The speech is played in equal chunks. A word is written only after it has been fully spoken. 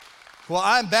Well,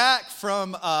 I'm back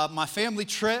from my family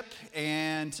trip,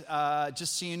 and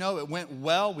just so you know, it went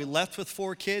well. We left with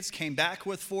 4 kids, came back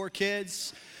with 4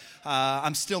 kids.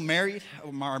 I'm still married.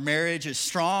 Our marriage is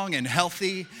strong and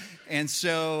healthy, and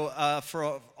so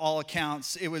for all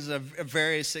accounts, it was a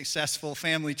very successful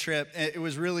family trip. It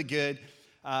was really good.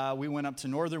 We went up to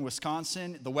northern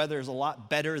Wisconsin. The weather is a lot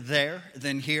better there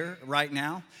than here right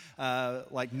now.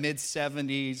 Like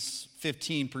mid-70s,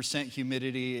 15%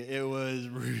 humidity. It was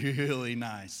really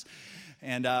nice.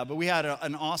 And but we had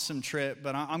an awesome trip.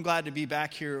 But I'm glad to be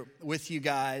back here with you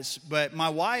guys. But my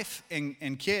wife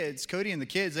and kids, Cody and the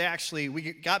kids,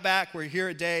 we got back. We're here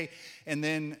a day. And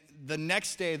then the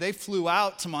next day, they flew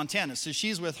out to Montana. So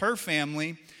she's with her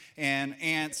family and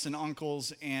aunts and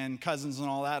uncles and cousins and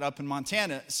all that up in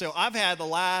Montana. So I've had the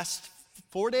last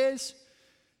 4 days,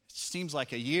 it seems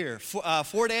like a year,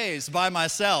 4 days by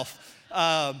myself.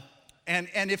 And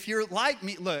if you're like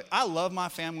me, look, I love my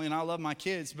family and I love my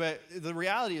kids, but the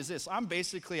reality is this: I'm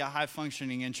basically a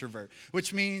high-functioning introvert,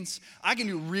 which means I can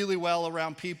do really well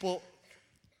around people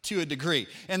to a degree.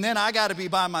 And then I got to be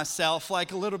by myself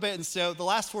like a little bit. And so the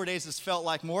last 4 days has felt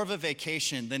like more of a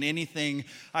vacation than anything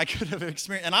I could have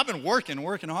experienced. And I've been working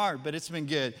hard, but it's been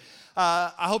good.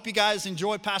 I hope you guys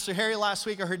enjoyed Pastor Harry last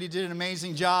week. I heard he did an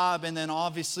amazing job. And then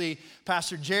obviously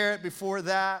Pastor Jarrett before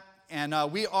that. And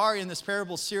we are in this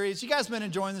parable series. You guys been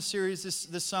enjoying the series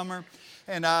this summer.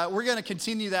 And we're going to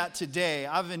continue that today.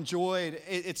 I've enjoyed,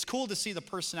 it's cool to see the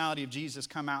personality of Jesus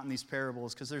come out in these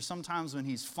parables, because there's sometimes when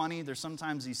he's funny, there's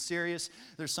sometimes he's serious,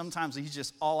 there's sometimes he's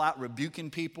just all out rebuking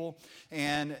people.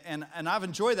 And I've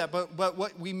enjoyed that. But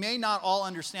what we may not all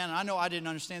understand, and I know I didn't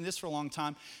understand this for a long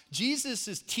time,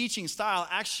 Jesus' teaching style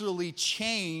actually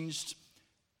changed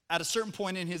at a certain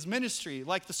point in his ministry.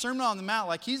 Like the Sermon on the Mount,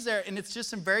 like he's there and it's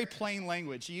just in very plain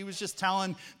language. He was just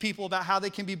telling people about how they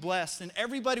can be blessed, and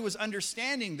everybody was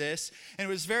understanding this, and it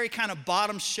was very kind of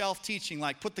bottom shelf teaching,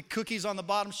 like put the cookies on the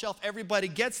bottom shelf, everybody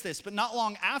gets this. But not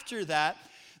long after that,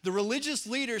 the religious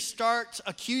leaders start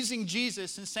accusing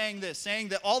Jesus and saying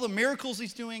that all the miracles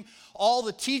he's doing, all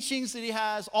the teachings that he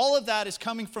has, all of that is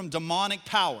coming from demonic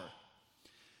power.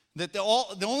 That the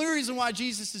only reason why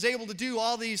Jesus is able to do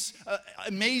all these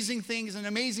amazing things and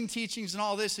amazing teachings and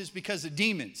all this is because of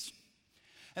demons.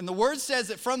 And the word says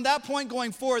that from that point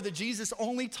going forward, that Jesus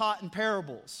only taught in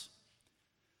parables.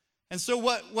 And so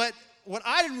what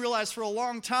I didn't realize for a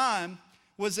long time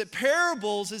was that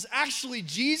parables is actually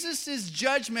Jesus'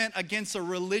 judgment against a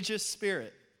religious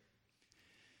spirit.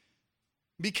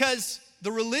 Because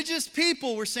the religious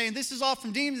people were saying this is all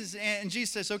from demons, and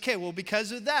Jesus says, okay, well,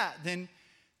 because of that, then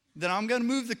I'm going to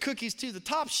move the cookies to the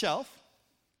top shelf,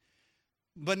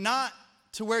 but not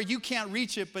to where you can't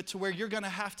reach it, but to where you're going to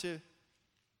have to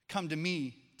come to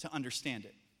me to understand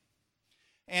it.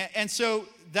 And so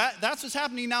that's what's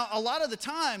happening. Now, a lot of the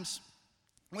times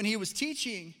when he was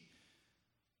teaching,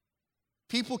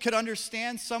 people could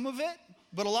understand some of it,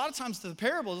 but a lot of times the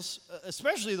parables,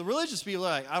 especially the religious people,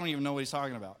 are like, I don't even know what he's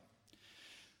talking about.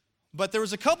 But there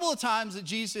was a couple of times that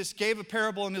Jesus gave a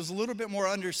parable and it was a little bit more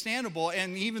understandable,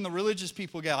 and even the religious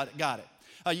people got it.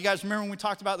 You guys remember when we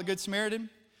talked about the Good Samaritan?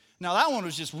 Now that one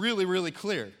was just really, really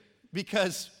clear,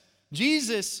 because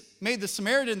Jesus made the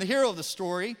Samaritan the hero of the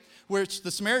story, which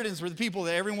the Samaritans were the people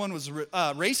that everyone was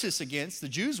racist against, the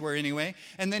Jews were anyway,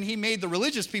 and then he made the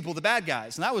religious people the bad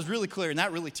guys, and that was really clear, and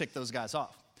that really ticked those guys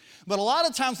off. But a lot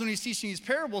of times when he's teaching these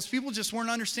parables, people just weren't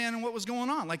understanding what was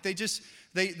going on. Like they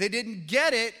didn't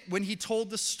get it when he told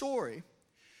the story.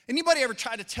 Anybody ever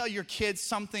try to tell your kids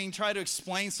something, try to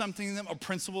explain something to them, a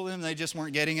principle to them, and they just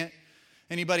weren't getting it?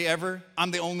 Anybody ever? I'm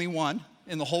the only one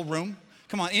in the whole room.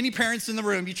 Come on, any parents in the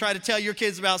room, you try to tell your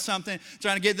kids about something,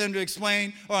 trying to get them to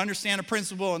explain or understand a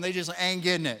principle, and they just ain't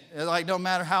getting it. Like, no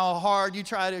matter how hard you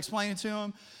try to explain it to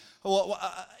them. Well,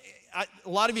 a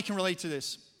lot of you can relate to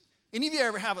this. Any of you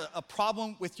ever have a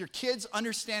problem with your kids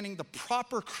understanding the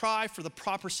proper cry for the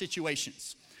proper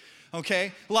situations?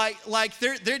 Okay? Like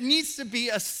there needs to be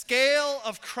a scale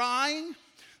of crying,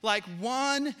 like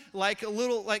one, like a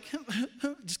little, like,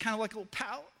 just kind of like a little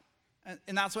pout.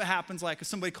 And that's what happens like if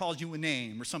somebody calls you a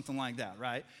name or something like that,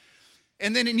 right?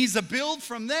 And then it needs to build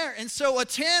from there. And so a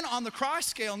 10 on the cry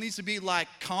scale needs to be like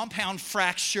compound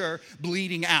fracture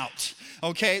bleeding out.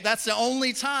 Okay? That's the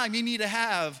only time you need to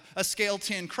have a scale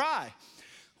 10 cry.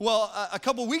 Well, a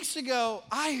couple weeks ago,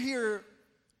 I hear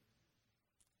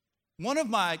one of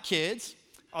my kids,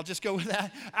 I'll just go with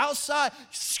that, outside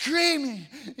screaming.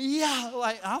 Yeah,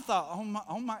 like I thought,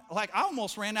 oh my, like I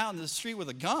almost ran out into the street with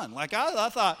a gun. Like I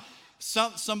thought,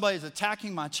 somebody's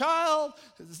attacking my child,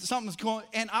 something's going,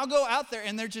 and I'll go out there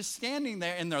and they're just standing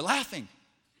there and they're laughing.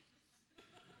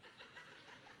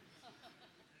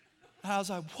 And I was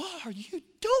like, what are you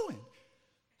doing?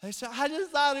 They said, I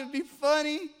just thought it'd be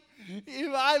funny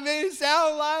if I made it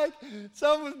sound like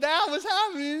something bad was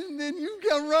happening, and then you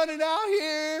come running out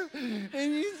here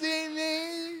and you see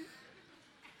me.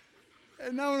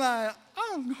 And I'm like,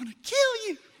 I'm going to kill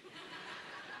you.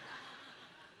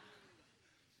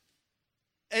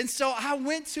 And so I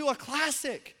went to a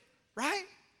classic, right?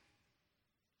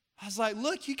 I was like,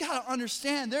 look, you got to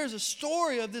understand, there's a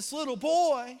story of this little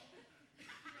boy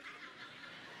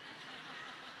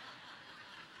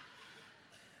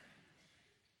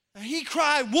and he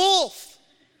cried, wolf.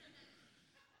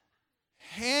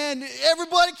 And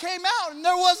everybody came out and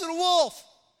there wasn't a wolf.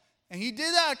 And he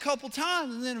did that a couple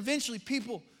times, and then eventually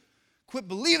people quit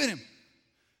believing him.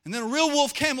 And then a real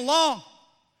wolf came along.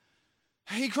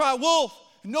 And he cried, wolf,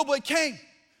 and nobody came.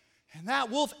 And that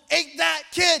wolf ate that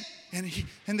kid,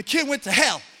 and the kid went to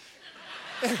hell.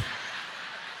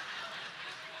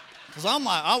 Because I'm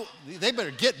like, they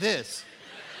better get this.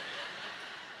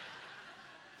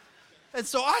 And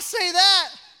so I say that.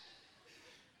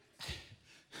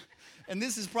 And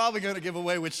this is probably going to give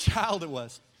away which child it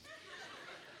was.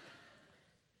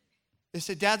 They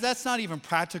said, Dad, that's not even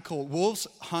practical. Wolves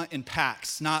hunt in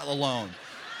packs, not alone.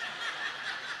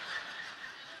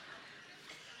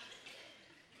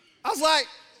 I was like,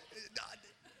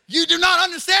 you do not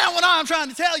understand what I'm trying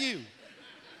to tell you.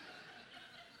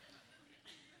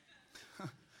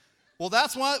 Well,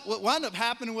 that's what wound up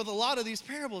happening with a lot of these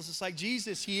parables. It's like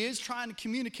Jesus, he is trying to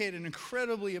communicate an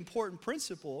incredibly important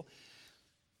principle,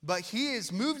 but he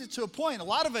has moved it to a point. A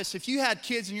lot of us, if you had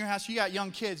kids in your house, you got young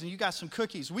kids and you got some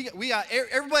cookies.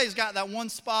 Everybody's got that one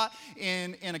spot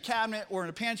in a cabinet or in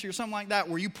a pantry or something like that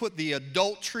where you put the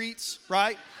adult treats,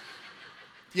 right?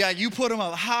 Yeah, you put them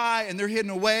up high and they're hidden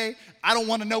away. I don't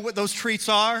want to know what those treats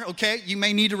are, okay? You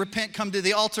may need to repent, come to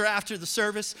the altar after the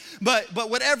service. But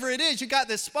whatever it is, you got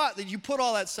this spot that you put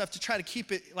all that stuff to try to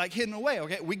keep it like hidden away,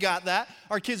 okay? We got that.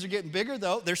 Our kids are getting bigger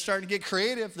though. They're starting to get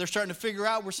creative. They're starting to figure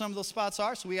out where some of those spots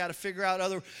are. So we got to figure out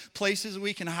other places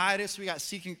we can hide it. So we got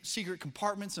secret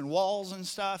compartments and walls and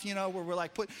stuff, you know, where we're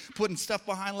like putting stuff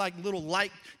behind like little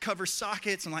light cover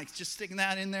sockets and like just sticking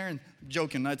that in there. And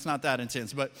joking, it's not that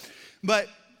intense. But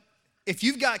if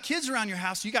you've got kids around your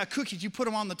house, you got cookies, you put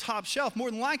them on the top shelf, more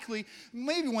than likely,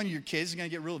 maybe one of your kids is going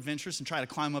to get real adventurous and try to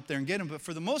climb up there and get them. But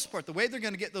for the most part, the way they're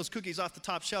going to get those cookies off the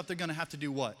top shelf, they're going to have to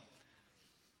do what?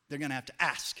 They're going to have to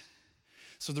ask.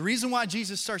 So the reason why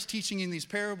Jesus starts teaching in these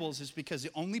parables is because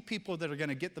the only people that are going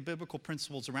to get the biblical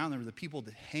principles around them are the people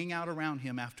that hang out around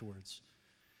him afterwards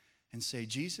and say,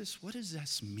 Jesus, what does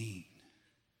this mean?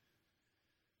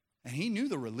 And he knew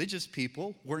the religious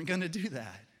people weren't going to do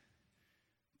that.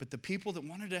 But the people that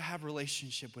wanted to have a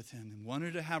relationship with him and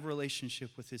wanted to have a relationship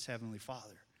with his heavenly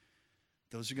Father,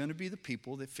 those are going to be the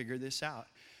people that figure this out.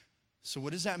 So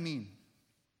what does that mean?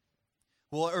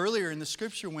 Well, earlier in the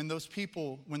scripture, when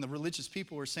the religious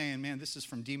people were saying, man, this is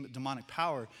from demonic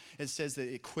power, it says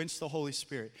that it quenched the Holy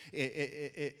Spirit.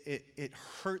 It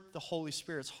hurt the Holy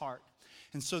Spirit's heart.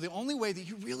 And so the only way that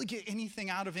you really get anything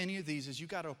out of any of these is you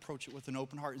got to approach it with an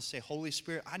open heart and say, Holy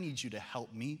Spirit, I need you to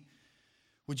help me.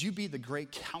 Would you be the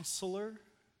great counselor?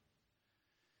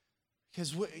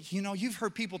 Because, you know, you've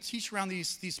heard people teach around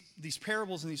these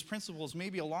parables and these principles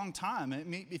maybe a long time.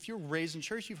 If you're raised in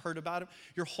church, you've heard about it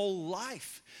your whole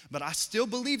life. But I still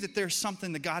believe that there's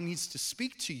something that God needs to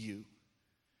speak to you.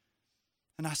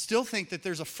 And I still think that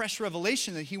there's a fresh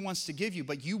revelation that he wants to give you,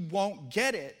 but you won't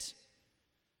get it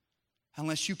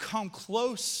unless you come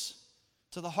close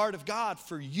to the heart of God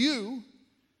for you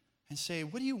and say,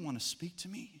 what do you want to speak to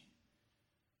me?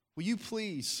 Will you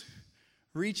please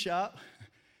reach up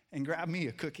and grab me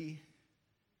a cookie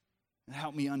and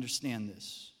help me understand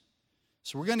this?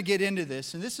 So we're going to get into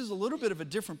this. And this is a little bit of a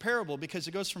different parable because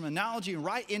it goes from analogy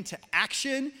right into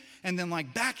action and then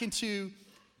like back into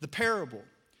the parable.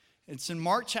 It's in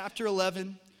Mark chapter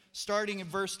 11, starting in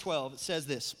verse 12. It says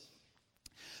this.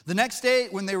 The next day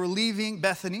when they were leaving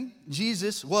Bethany,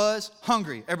 Jesus was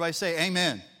hungry. Everybody say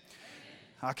amen.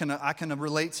 I can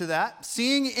relate to that.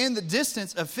 Seeing in the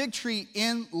distance a fig tree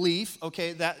in leaf,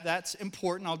 okay, that's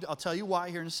important. I'll tell you why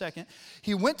here in a second.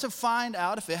 He went to find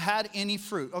out if it had any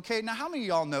fruit. Okay, now how many of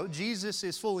y'all know Jesus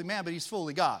is fully man, but he's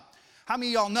fully God? How many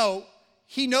of y'all know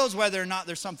he knows whether or not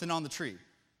there's something on the tree?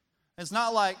 It's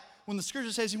not like when the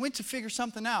scripture says he went to figure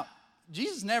something out.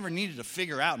 Jesus never needed to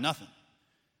figure out nothing.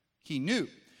 He knew.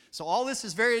 So all this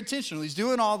is very intentional. He's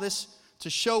doing all this to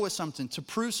show us something, to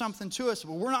prove something to us,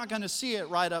 but we're not going to see it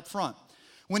right up front.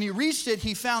 When he reached it,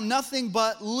 he found nothing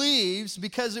but leaves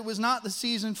because it was not the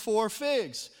season for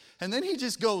figs. And then he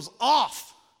just goes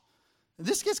off.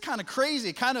 This gets kind of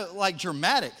crazy, kind of like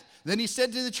dramatic. Then he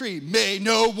said to the tree, may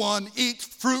no one eat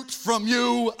fruit from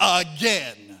you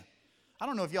again. I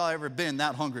don't know if y'all ever been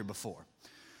that hungry before.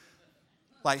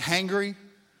 Like hangry.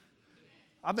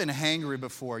 I've been hangry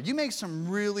before. You make some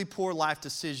really poor life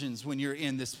decisions when you're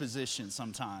in this position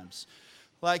sometimes.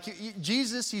 Like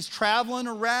Jesus, he's traveling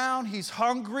around, he's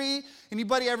hungry.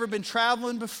 Anybody ever been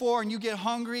traveling before and you get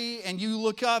hungry and you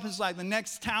look up, it's like the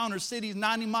next town or city is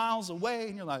 90 miles away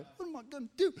and you're like, what am I going to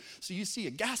do? So you see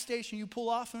a gas station, you pull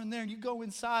off in there and you go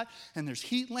inside and there's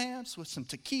heat lamps with some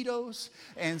taquitos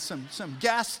and some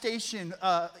gas station,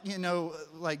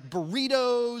 like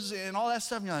burritos and all that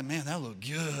stuff. And you're like, man, that look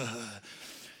good.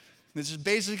 This is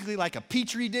basically like a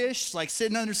petri dish, like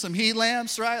sitting under some heat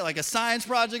lamps, right? Like a science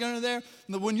project under there.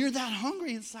 And when you're that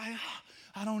hungry, it's like,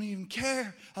 I don't even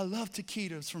care. I love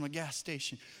taquitos from a gas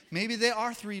station. Maybe they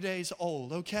are 3 days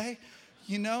old, okay?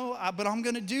 But I'm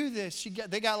going to do this.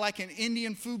 They got like an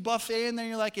Indian food buffet in there.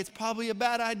 You're like, it's probably a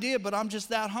bad idea, but I'm just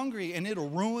that hungry. And it'll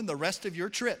ruin the rest of your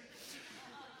trip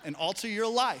and alter your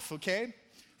life, okay?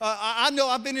 I know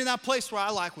I've been in that place where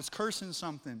I was cursing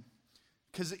something.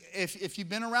 Because if you've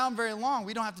been around very long,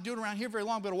 we don't have to do it around here very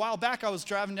long, but a while back I was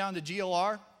driving down to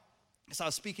GLR. So I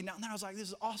was speaking down there. I was like, this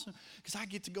is awesome because I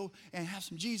get to go and have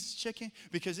some Jesus chicken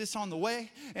because it's on the way.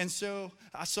 And so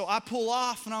I pull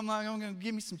off and I'm like, I'm going to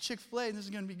give me some Chick-fil-A and this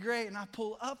is going to be great. And I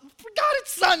pull up and forgot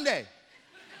it's Sunday.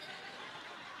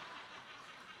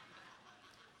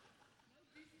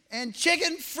 And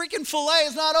chicken freaking filet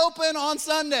is not open on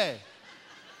Sunday.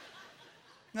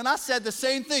 And I said the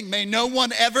same thing. May no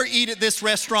one ever eat at this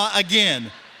restaurant again.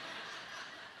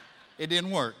 It didn't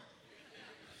work.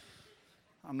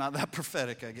 I'm not that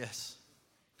prophetic, I guess.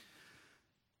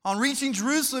 On reaching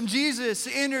Jerusalem, Jesus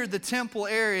entered the temple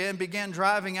area and began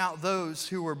driving out those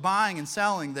who were buying and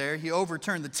selling there. He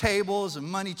overturned the tables and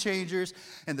money changers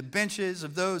and the benches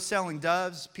of those selling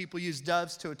doves. People used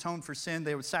doves to atone for sin.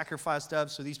 They would sacrifice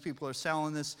doves, so these people are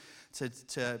selling this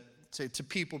to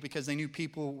people because they knew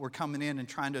people were coming in and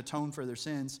trying to atone for their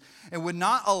sins, and would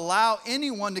not allow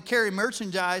anyone to carry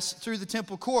merchandise through the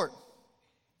temple court.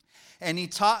 And he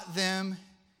taught them,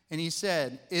 and he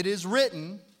said, it is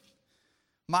written,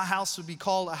 my house will be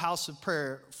called a house of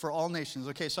prayer for all nations.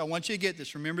 Okay, so I want you to get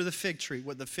this. Remember the fig tree.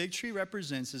 What the fig tree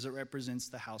represents is it represents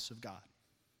the house of God.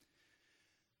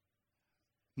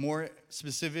 More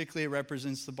specifically, it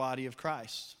represents the body of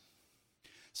Christ.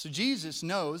 So Jesus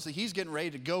knows that he's getting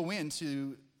ready to go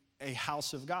into a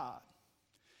house of God.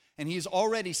 And he's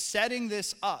already setting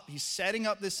this up. He's setting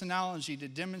up this analogy to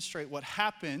demonstrate what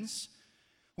happens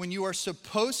when you are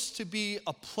supposed to be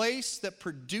a place that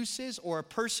produces or a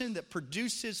person that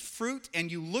produces fruit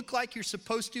and you look like you're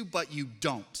supposed to, but you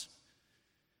don't.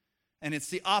 And it's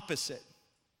the opposite.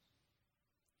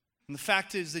 And the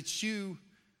fact is that you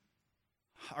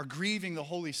are grieving the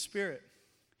Holy Spirit.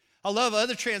 I love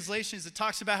other translations that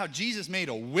talks about how Jesus made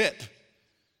a whip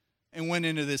and went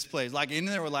into this place. Like in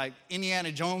there were like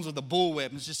Indiana Jones with a bullwhip.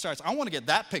 And it just starts, I want to get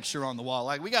that picture on the wall.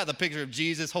 Like we got the picture of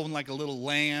Jesus holding like a little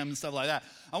lamb and stuff like that.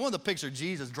 I want the picture of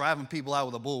Jesus driving people out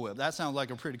with a bullwhip. That sounds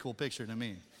like a pretty cool picture to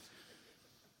me.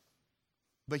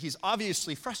 But he's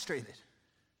obviously frustrated.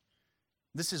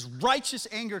 This is righteous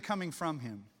anger coming from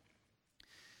him.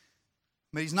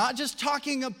 But he's not just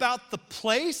talking about the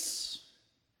place.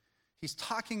 He's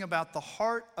talking about the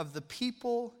heart of the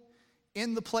people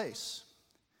in the place.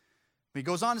 He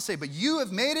goes on to say, but you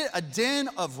have made it a den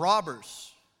of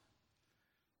robbers.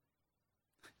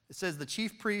 It says the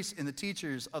chief priests and the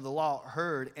teachers of the law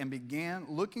heard and began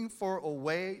looking for a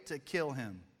way to kill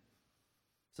him.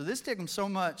 So this ticked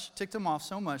them off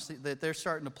so much that they're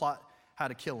starting to plot how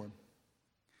to kill him.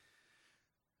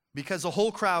 Because the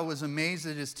whole crowd was amazed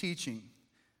at his teaching.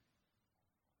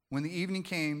 When the evening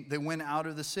came, they went out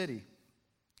of the city.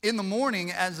 In the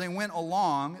morning, as they went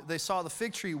along, they saw the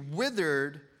fig tree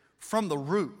withered from the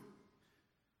root.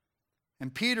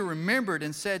 And Peter remembered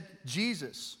and said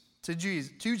to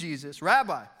Jesus,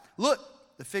 Rabbi, look,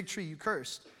 the fig tree you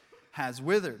cursed has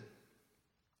withered.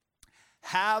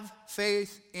 Have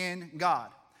faith in God.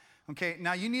 Okay,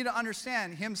 now you need to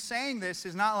understand, him saying this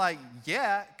is not like,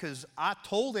 yeah, because I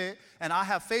told it and I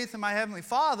have faith in my Heavenly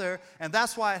Father and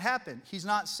that's why it happened. He's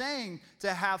not saying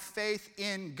to have faith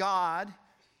in God,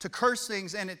 to curse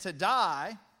things and it to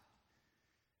die.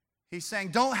 He's saying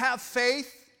don't have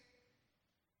faith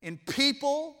in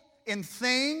people, in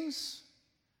things.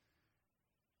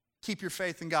 Keep your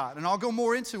faith in God. And I'll go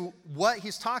more into what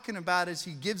he's talking about as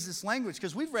he gives this language,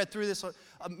 because we've read through this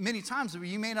many times, but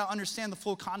you may not understand the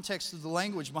full context of the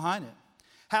language behind it.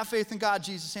 Have faith in God,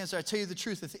 Jesus answered. I tell you the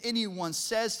truth, if anyone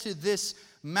says to this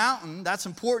mountain. That's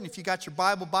important. If you got your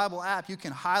Bible app, you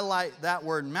can highlight that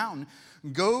word mountain.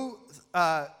 Go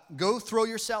throw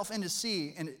yourself into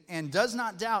sea, and does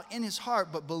not doubt in his heart,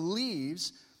 but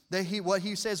believes that what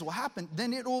he says will happen,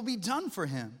 then it will be done for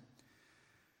him.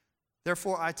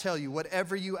 Therefore, I tell you,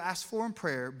 whatever you ask for in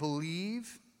prayer,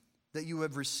 believe that you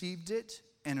have received it,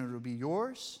 and it will be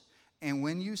yours. And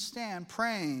when you stand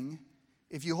praying,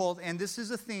 if you hold, and this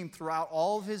is a theme throughout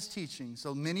all of his teaching,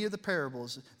 so many of the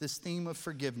parables, this theme of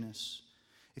forgiveness.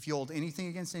 If you hold anything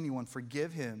against anyone,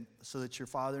 forgive him, so that your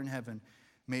Father in heaven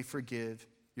may forgive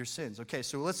your sins. Okay,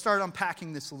 so let's start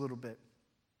unpacking this a little bit.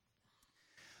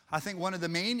 I think one of the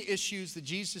main issues that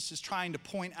Jesus is trying to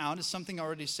point out is something I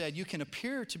already said. You can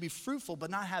appear to be fruitful but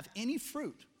not have any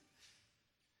fruit.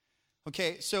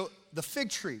 Okay, so the fig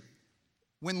tree.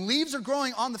 When leaves are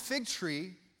growing on the fig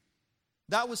tree,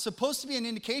 that was supposed to be an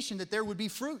indication that there would be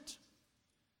fruit.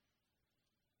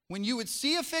 When you would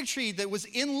see a fig tree that was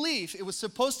in leaf, it was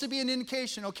supposed to be an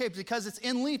indication, okay, because it's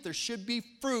in leaf, there should be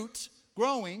fruit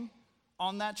growing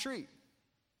on that tree.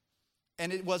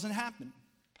 And it wasn't happening.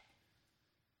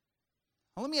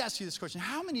 Now, let me ask you this question.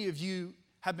 How many of you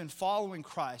have been following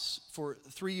Christ for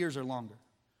 3 years or longer?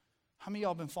 How many of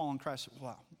y'all have been following Christ?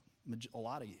 Wow, a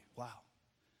lot of you. Wow.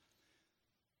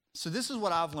 So this is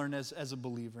what I've learned as a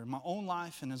believer in my own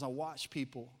life and as I watch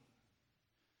people.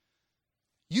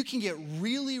 You can get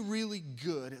really, really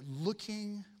good at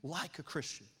looking like a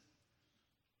Christian.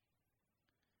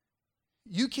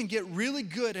 You can get really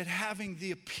good at having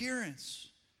the appearance,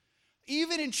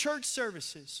 even in church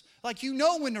services. Like you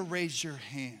know when to raise your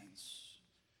hands.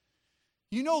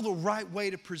 You know the right way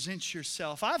to present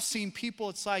yourself. I've seen people,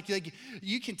 it's like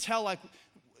you can tell like,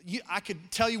 I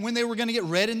could tell you when they were going to get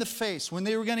red in the face, when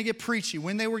they were going to get preachy,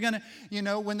 when they were going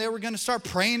to, when they were going to start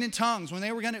praying in tongues, when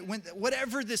they were going to,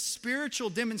 whatever this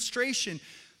spiritual demonstration.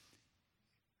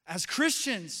 As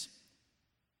Christians,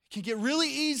 it can get really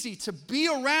easy to be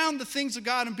around the things of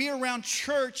God and be around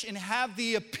church and have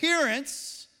the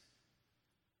appearance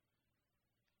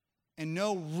and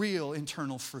no real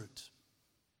internal fruit.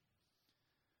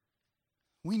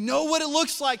 We know what it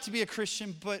looks like to be a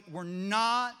Christian, but we're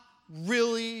not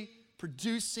really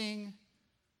producing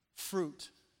fruit.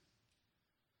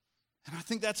 And I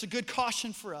think that's a good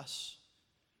caution for us.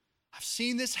 I've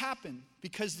seen this happen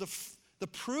because the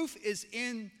proof is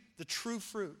in the true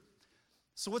fruit.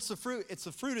 So what's the fruit? It's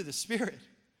the fruit of the Spirit.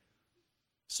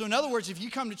 So in other words, if you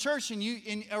come to church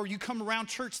or you come around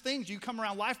church things, you come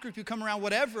around life group, you come around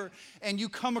whatever, and you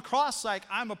come across like,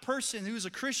 I'm a person who's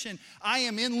a Christian, I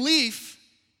am in leaf,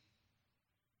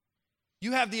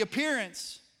 you have the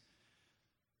appearance.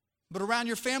 But around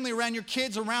your family, around your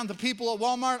kids, around the people at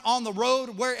Walmart, on the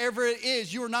road, wherever it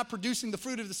is, you are not producing the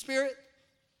fruit of the Spirit.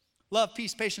 Love,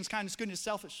 peace, patience, kindness, goodness,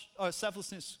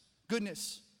 selflessness,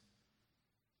 goodness.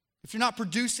 If you're not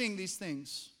producing these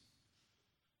things,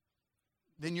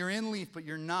 then you're in leaf, but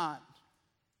you're not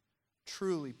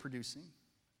truly producing.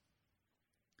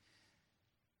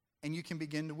 And you can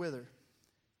begin to wither.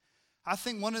 I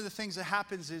think one of the things that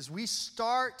happens is we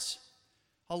start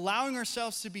allowing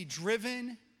ourselves to be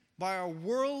driven by our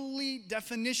worldly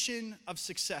definition of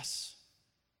success,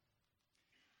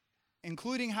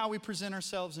 including how we present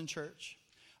ourselves in church.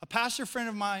 A pastor friend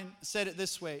of mine said it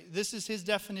this way. This is his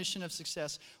definition of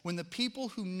success. When the people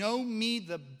who know me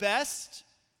the best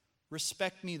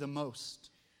respect me the most.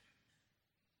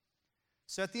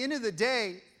 So at the end of the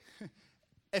day,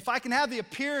 if I can have the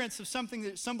appearance of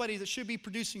somebody that should be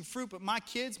producing fruit, but my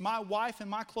kids, my wife, and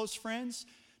my close friends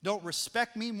don't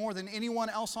respect me more than anyone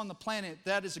else on the planet,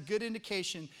 that is a good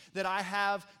indication that I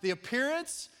have the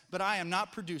appearance, but I am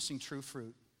not producing true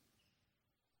fruit.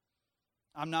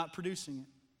 I'm not producing it,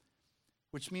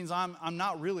 which means I'm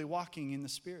not really walking in the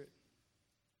Spirit.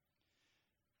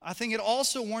 I think it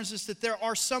also warns us that there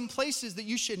are some places that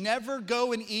you should never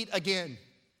go and eat again.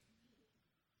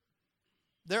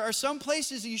 There are some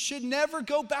places that you should never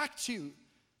go back to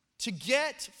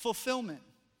get fulfillment.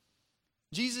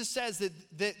 Jesus says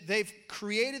that they've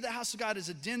created the house of God as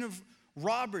a den of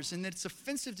robbers and that it's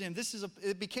offensive to him.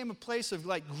 It became a place of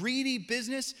like greedy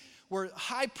business where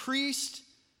high priest,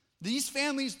 these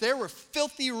families, they were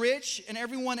filthy rich, and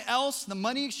everyone else, the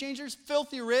money exchangers,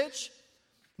 filthy rich.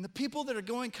 And the people that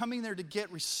are coming there to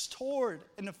get restored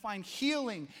and to find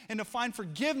healing and to find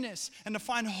forgiveness and to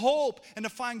find hope and to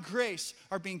find grace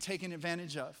are being taken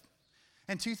advantage of.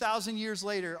 And 2,000 years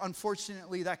later,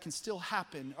 unfortunately, that can still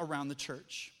happen around the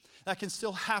church. That can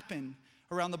still happen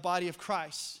around the body of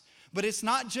Christ. But it's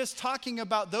not just talking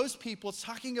about those people. It's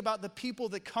talking about the people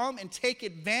that come and take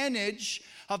advantage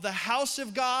of the house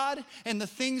of God and the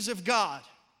things of God.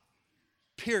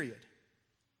 Period.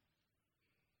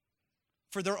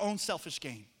 for their own selfish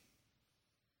gain,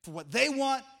 for what they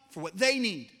want, for what they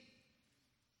need.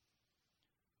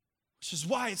 Which is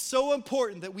why it's so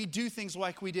important that we do things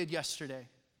like we did yesterday,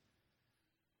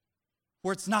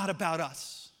 where it's not about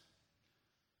us.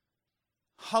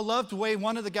 I loved the way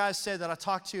one of the guys said that I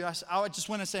talked to. I just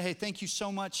want to say, hey, thank you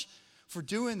so much for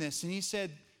doing this. And he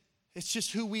said, it's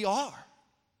just who we are.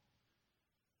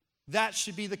 That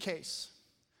should be the case.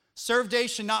 Serve Day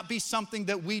should not be something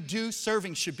that we do.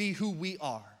 Serving should be who we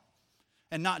are,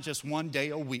 and not just one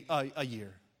day a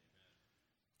year.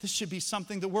 This should be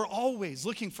something that we're always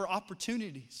looking for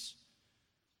opportunities,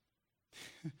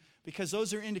 because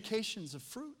those are indications of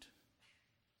fruit.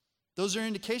 Those are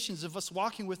indications of us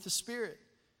walking with the Spirit.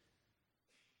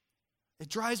 It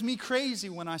drives me crazy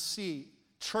when I see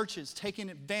churches taking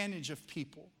advantage of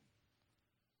people.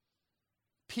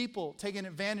 People taking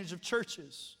advantage of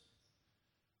churches.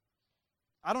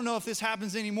 I don't know if this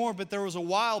happens anymore, but there was a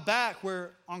while back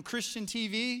where on Christian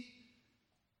TV,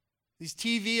 these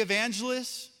TV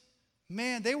evangelists,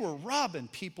 man, they were robbing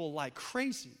people like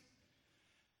crazy.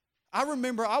 I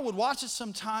remember I would watch it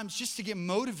sometimes just to get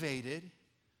motivated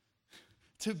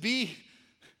to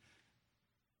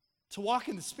walk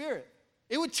in the Spirit.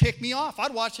 It would tick me off.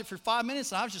 I'd watch it for 5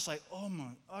 minutes and I was just like, oh my,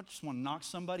 I just want to knock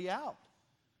somebody out.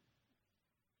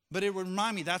 But it would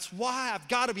remind me, that's why I've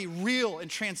got to be real and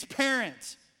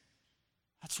transparent.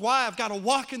 That's why I've got to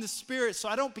walk in the Spirit so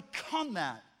I don't become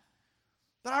that.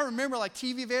 But I remember like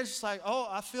TV evangelists like,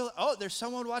 there's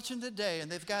someone watching today and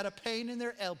they've got a pain in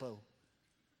their elbow.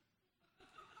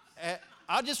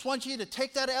 I just want you to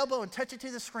take that elbow and touch it to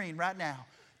the screen right now.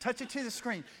 Touch it to the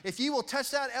screen. If you will touch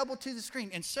that elbow to the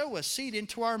screen and sow a seed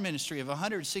into our ministry of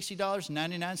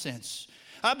 $160.99.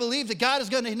 I believe that God is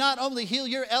going to not only heal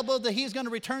your elbow, that He's going to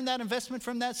return that investment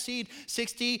from that seed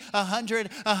 60,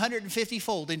 100,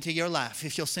 150-fold into your life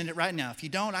if you'll send it right now. If you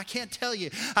don't, I can't tell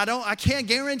you. I can't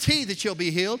guarantee that you'll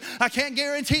be healed. I can't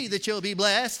guarantee that you'll be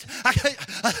blessed.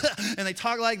 And they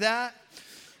talk like that.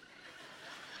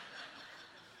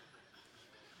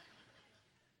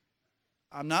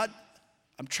 I'm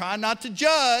trying not to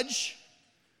judge.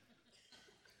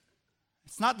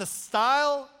 It's not the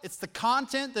style, it's the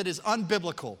content that is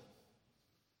unbiblical.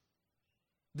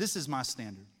 This is my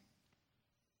standard.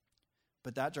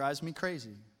 But that drives me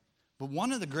crazy. But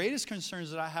one of the greatest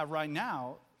concerns that I have right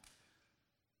now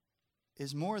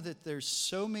is more that there's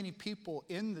so many people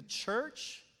in the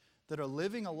church that are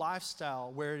living a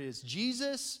lifestyle where it is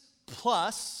Jesus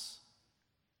plus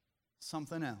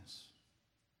something else.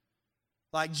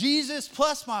 Like Jesus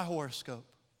plus my horoscope.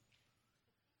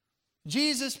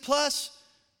 Jesus plus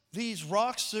these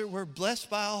rocks that were blessed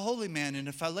by a holy man. And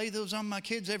if I lay those on my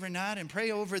kids every night and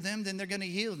pray over them, then they're going to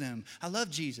heal them. I love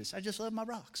Jesus. I just love my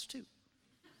rocks too.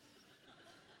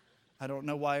 I don't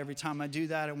know why every time I do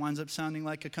that, it winds up sounding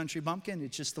like a country bumpkin.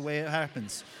 It's just the way it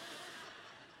happens.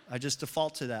 I just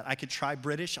default to that. I could try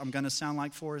British. I'm going to sound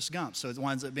like Forrest Gump. So it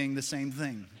winds up being the same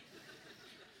thing.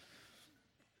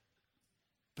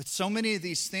 But so many of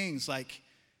these things, like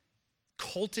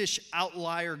cultish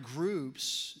outlier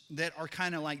groups that are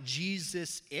kind of like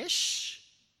Jesus-ish.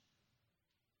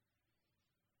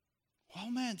 Oh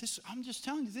man, I'm just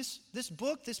telling you, this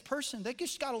book, this person, they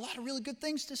just got a lot of really good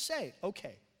things to say.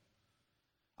 Okay.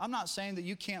 I'm not saying that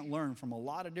you can't learn from a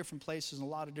lot of different places and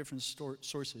a lot of different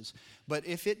sources. But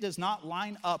if it does not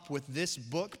line up with this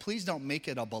book, please don't make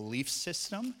it a belief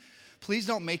system. Please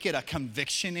don't make it a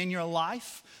conviction in your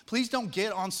life. Please don't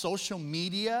get on social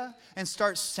media and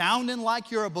start sounding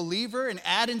like you're a believer and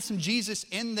adding some Jesus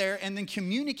in there and then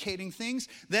communicating things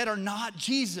that are not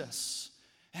Jesus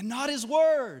and not His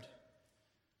Word.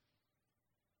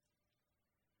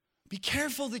 Be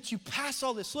careful that you pass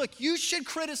all this. Look, you should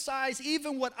criticize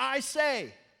even what I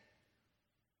say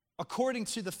according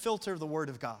to the filter of the Word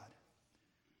of God,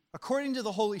 according to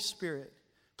the Holy Spirit.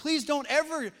 Please don't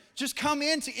ever just come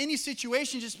into any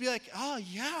situation just be like, oh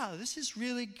yeah, this is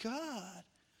really good.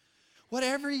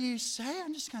 Whatever you say,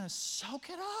 I'm just going to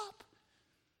soak it up.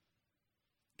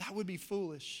 That would be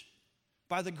foolish.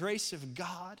 By the grace of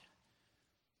God,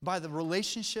 by the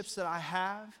relationships that I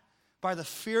have, by the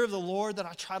fear of the Lord that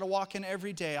I try to walk in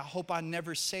every day, I hope I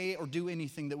never say or do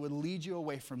anything that would lead you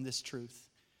away from this truth.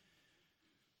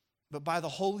 But by the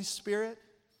Holy Spirit,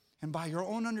 and by your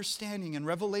own understanding and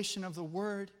revelation of the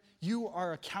Word, you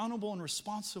are accountable and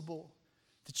responsible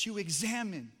that you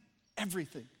examine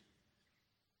everything.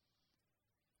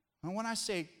 And when I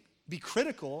say be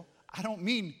critical, I don't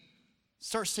mean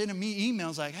start sending me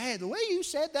emails like, hey, the way you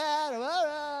said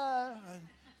that,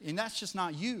 and that's just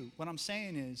not you. What I'm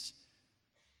saying is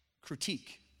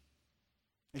critique,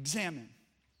 examine,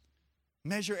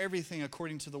 measure everything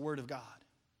according to the Word of God.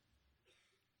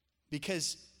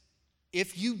 Because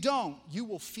if you don't, you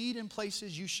will feed in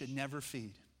places you should never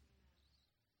feed.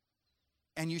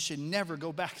 And you should never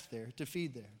go back there to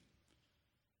feed there.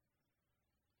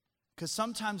 Because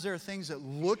sometimes there are things that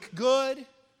look good,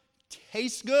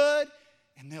 taste good,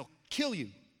 and they'll kill you.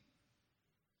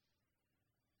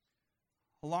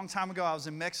 A long time ago, I was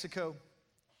in Mexico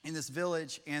in this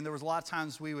village, and there was a lot of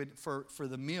times we would, for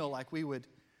the meal, like we would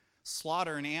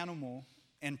slaughter an animal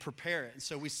and prepare it. And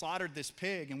so we slaughtered this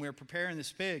pig, and we were preparing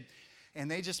this pig, and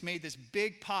they just made this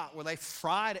big pot where they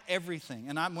fried everything.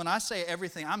 And when I say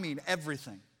everything, I mean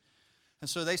everything. And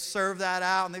so they serve that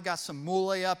out, and they've got some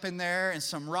mole up in there, and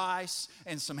some rice,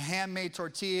 and some handmade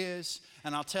tortillas.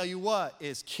 And I'll tell you what,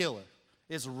 it's killer.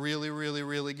 It's really, really,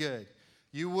 really good.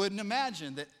 You wouldn't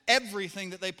imagine that everything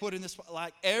that they put in this,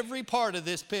 like every part of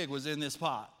this pig was in this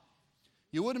pot.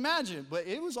 You wouldn't imagine, but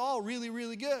it was all really,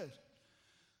 really good.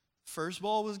 First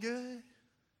bowl was good,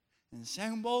 and the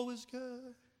second bowl was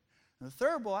good. And the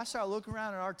third bowl, I started looking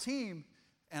around at our team,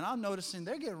 and I'm noticing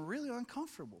they're getting really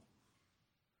uncomfortable.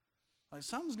 Like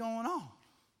something's going on.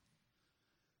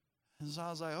 And so I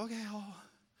was like, okay,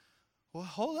 well,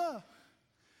 hold up.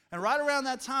 And right around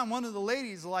that time, one of the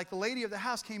ladies, like the lady of the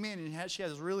house, came in, and she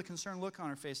had this really concerned look on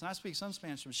her face. And I speak some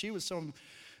Spanish, but she was so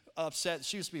upset.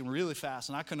 She was speaking really fast,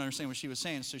 and I couldn't understand what she was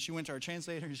saying. So she went to our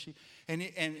translator,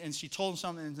 and she told him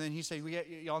something, and then he said,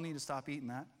 y'all need to stop eating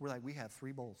that. We're like, we have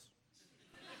 3 bowls.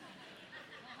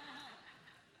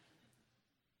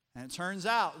 And it turns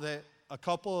out that a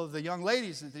couple of the young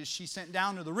ladies that she sent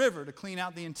down to the river to clean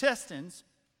out the intestines,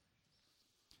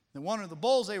 that one of the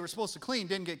bowls they were supposed to clean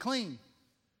didn't get clean.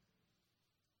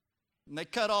 And they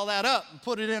cut all that up and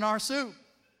put it in our soup.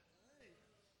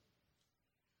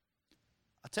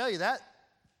 I tell you,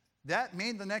 that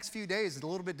made the next few days a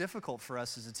little bit difficult for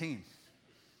us as a team.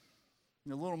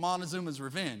 A little Montezuma's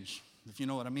revenge, if you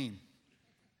know what I mean.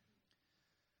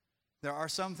 There are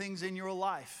some things in your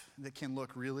life that can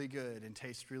look really good and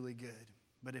taste really good.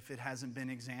 But if it hasn't been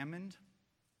examined,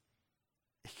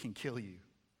 it can kill you.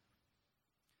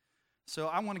 So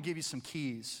I want to give you some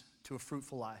keys to a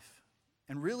fruitful life.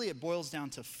 And really it boils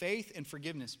down to faith and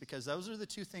forgiveness, because those are the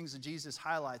 2 things that Jesus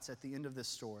highlights at the end of this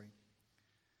story.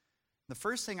 The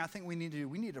first thing I think we need to do,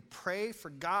 we need to pray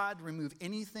for God to remove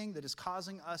anything that is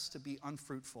causing us to be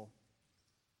unfruitful.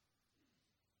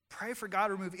 Pray for God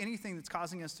to remove anything that's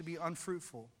causing us to be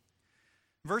unfruitful.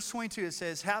 Verse 22, it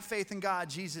says, have faith in God,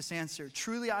 Jesus answered.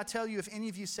 Truly I tell you, if any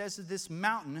of you says to this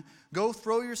mountain, go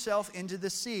throw yourself into the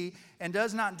sea, and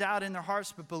does not doubt in their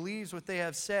hearts, but believes what they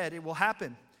have said, it will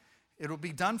happen. It will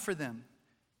be done for them.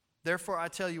 Therefore I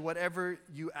tell you, whatever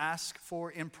you ask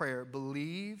for in prayer,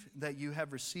 believe that you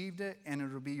have received it, and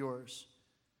it will be yours.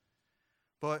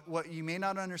 But what you may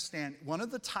not understand, one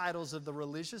of the titles of the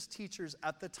religious teachers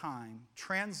at the time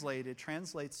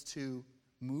translates to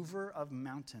mover of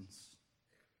mountains.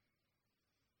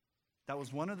 That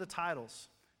was one of the titles.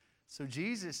 So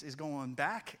Jesus is going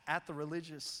back at the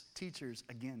religious teachers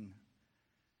again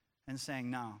and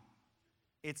saying, no,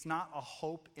 it's not a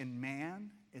hope in man.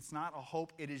 It's not a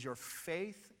hope. It is your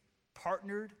faith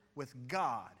partnered with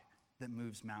God that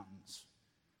moves mountains.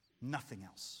 Nothing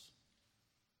else.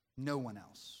 No one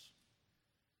else.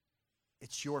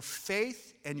 It's your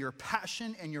faith and your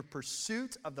passion and your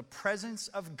pursuit of the presence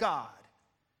of God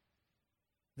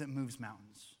that moves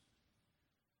mountains.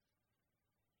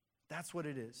 That's what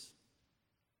it is.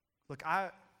 Look,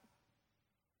 I've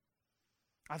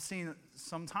seen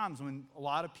sometimes when a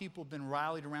lot of people have been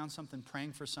rallied around something,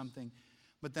 praying for something,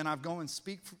 but then I go and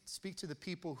speak to the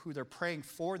people who they're praying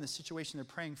for in the situation they're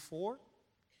praying for,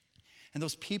 and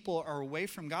those people are away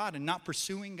from God and not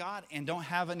pursuing God and don't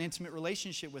have an intimate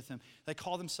relationship with Him. They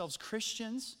call themselves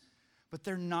Christians, but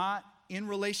they're not in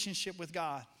relationship with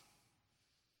God.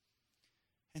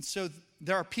 And so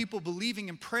there are people believing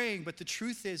and praying, but the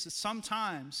truth is that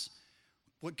sometimes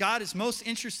what God is most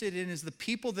interested in is the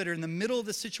people that are in the middle of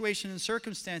the situation and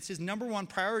circumstance. His number one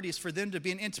priority is for them to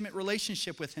be in intimate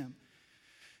relationship with Him.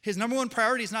 His number one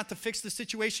priority is not to fix the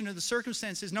situation or the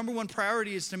circumstance. His number one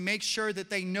priority is to make sure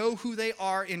that they know who they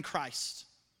are in Christ.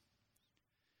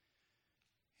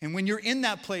 And when you're in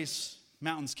that place,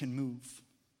 mountains can move.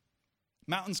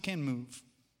 Mountains can move.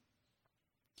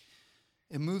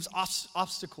 It moves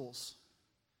obstacles.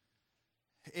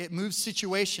 It moves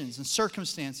situations and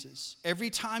circumstances. Every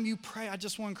time you pray, I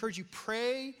just want to encourage you,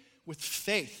 pray with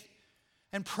faith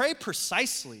and pray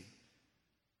precisely.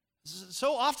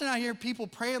 So often I hear people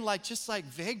praying just like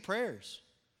vague prayers.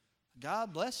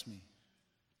 God bless me.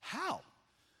 How?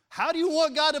 How do you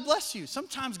want God to bless you?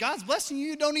 Sometimes God's blessing you.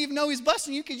 You don't even know He's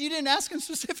blessing you because you didn't ask Him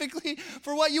specifically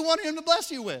for what you wanted Him to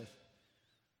bless you with.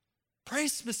 Pray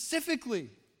specifically.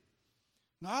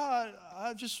 God,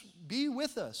 just be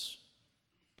with us.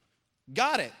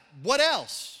 Got it. What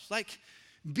else? Like,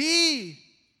 be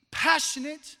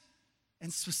passionate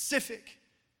and specific.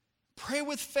 Pray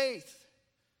with faith.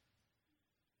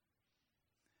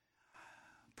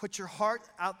 Put your heart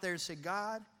out there and say,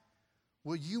 God,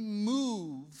 will you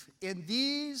move in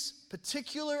these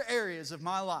particular areas of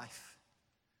my life?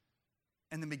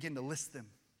 And then begin to list them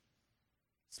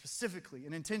specifically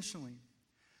and intentionally.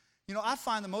 You know, I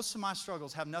find that most of my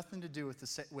struggles have nothing to do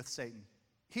with Satan.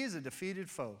 He is a defeated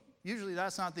foe. Usually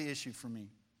that's not the issue for me.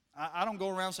 I don't go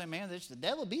around saying, man, the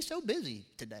devil be so busy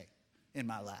today in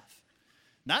my life.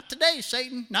 Not today,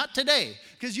 Satan, not today.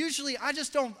 Because usually I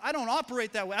don't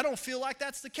operate that way. I don't feel like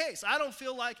that's the case. I don't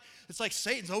feel like it's like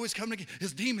Satan's always coming,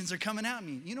 his demons are coming at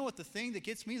me. You know what the thing that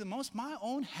gets me the most? My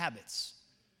own habits.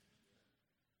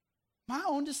 My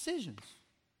own decisions.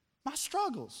 My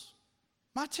struggles.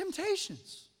 My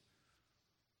temptations.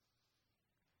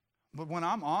 But when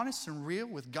I'm honest and real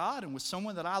with God and with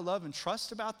someone that I love and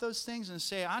trust about those things and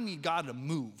say, I need God to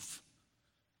move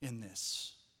in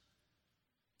this,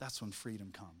 that's when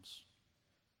freedom comes.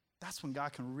 That's when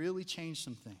God can really change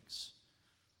some things.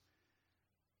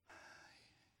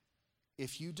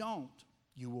 If you don't,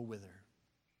 you will wither.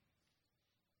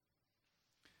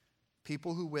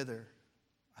 People who wither,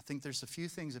 I think there's a few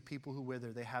things that people who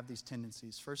wither, they have these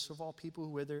tendencies. First of all, people who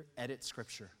wither edit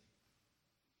Scripture.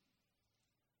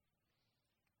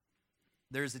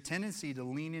 There's a tendency to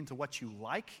lean into what you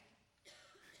like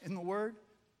in the Word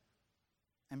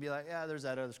and be like, yeah, there's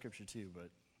that other Scripture too, but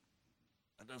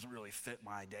that doesn't really fit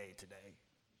my day today.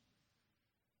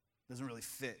 Doesn't really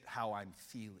fit how I'm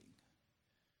feeling.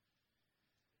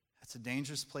 That's a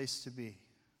dangerous place to be.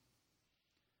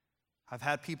 I've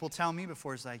had people tell me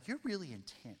before, it's like, you're really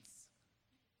intense.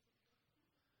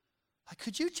 Like,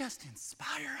 could you just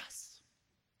inspire us?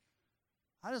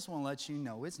 I just want to let you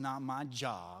know it's not my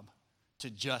job to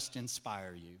just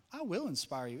inspire you. I will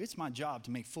inspire you. It's my job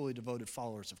to make fully devoted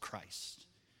followers of Christ.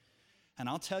 And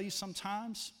I'll tell you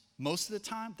sometimes, most of the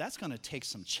time, that's going to take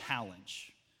some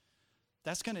challenge.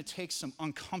 That's going to take some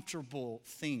uncomfortable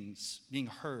things being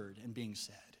heard and being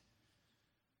said.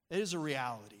 It is a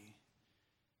reality.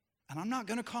 And I'm not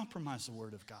going to compromise the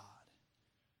Word of God.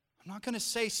 I'm not going to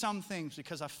say some things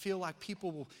because I feel like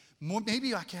people will,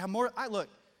 maybe I can have more. Look,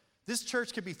 this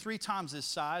church could be 3 times this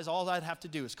size. All I'd have to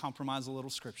do is compromise a little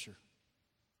Scripture.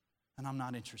 And I'm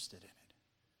not interested in it.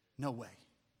 No way.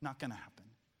 Not going to happen.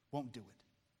 Won't do it.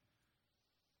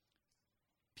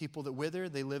 People that wither,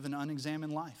 they live an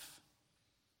unexamined life.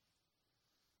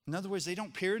 In other words, they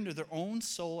don't peer into their own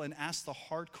soul and ask the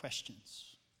hard questions.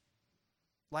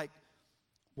 Like,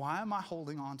 why am I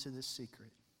holding on to this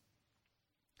secret?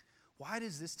 Why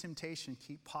does this temptation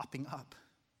keep popping up?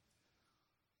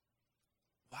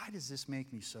 Why does this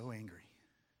make me so angry?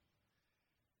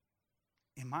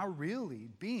 Am I really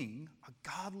being a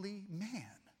godly man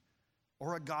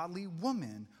or a godly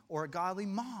woman or a godly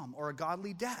mom or a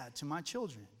godly dad to my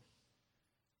children?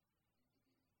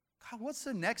 God, what's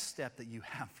the next step that you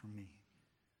have for me?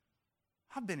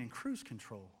 I've been in cruise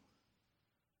control.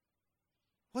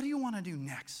 What do you want to do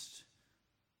next?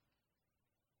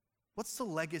 What's the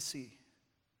legacy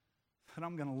that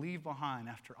I'm going to leave behind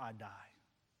after I die?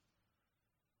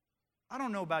 I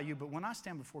don't know about you, but when I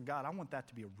stand before God, I want that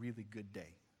to be a really good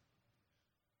day.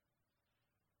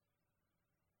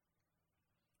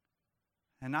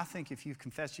 And I think if you've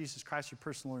confessed Jesus Christ, your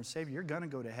personal Lord and Savior, you're going to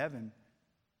go to heaven.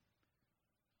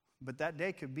 But that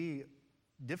day could be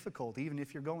difficult even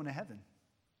if you're going to heaven.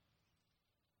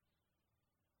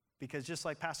 Because just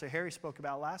like Pastor Harry spoke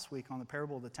about last week on the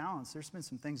parable of the talents, there's been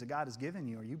some things that God has given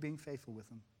you. Are you being faithful with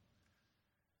them?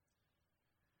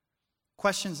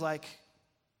 Questions like,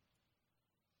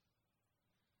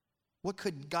 what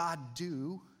could God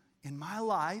do in my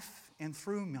life and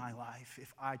through my life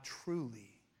if I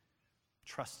truly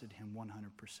trusted Him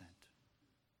 100%?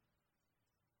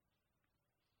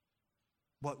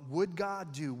 What would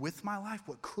God do with my life?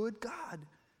 What could God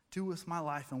do with my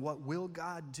life? And what will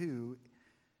God do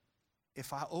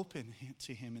if I open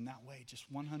to Him in that way,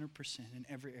 just 100% in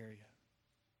every area?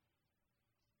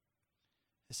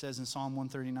 It says in Psalm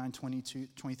 139,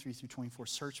 23 through 24,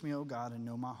 search me, O God, and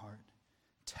know my heart.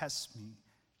 Test me,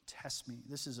 test me.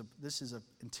 This is an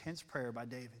intense prayer by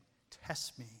David.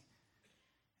 Test me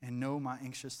and know my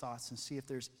anxious thoughts and see if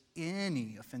there's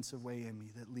any offensive way in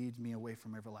me that leads me away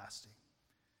from everlasting.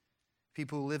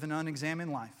 People who live an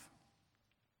unexamined life.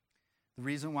 The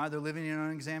reason why they're living an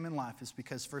unexamined life is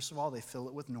because, first of all, they fill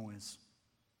it with noise.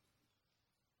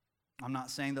 I'm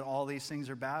not saying that all these things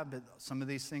are bad, but some of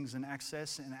these things in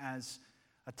excess and as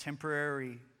a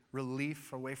temporary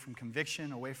relief away from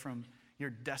conviction, away from your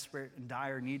desperate and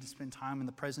dire need to spend time in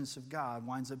the presence of God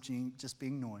winds up just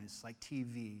being noise, like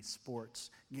TV, sports,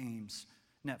 games,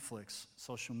 Netflix,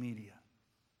 social media.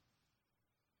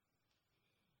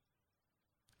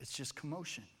 It's just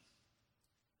commotion.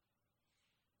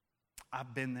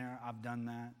 I've been there. I've done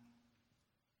that.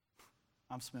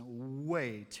 I've spent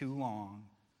way too long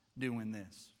doing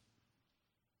this.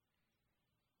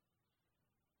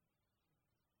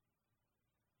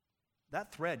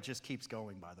 That thread just keeps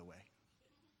going, by the way.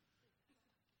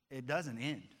 It doesn't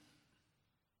end.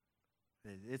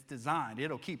 It's designed.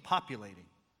 It'll keep populating.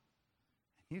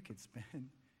 You could spend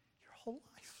your whole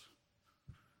life.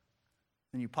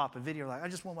 Then you pop a video like, I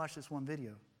just want to watch this one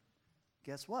video.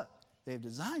 Guess what? They've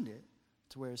designed it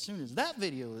to where as soon as that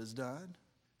video is done,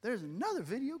 there's another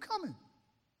video coming.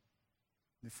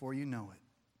 Before you know it,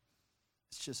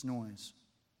 it's just noise.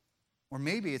 Or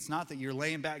maybe it's not that you're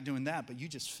laying back doing that, but you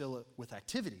just fill it with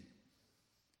activity.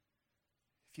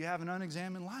 If you have an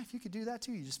unexamined life, you could do that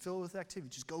too. You just fill it with activity.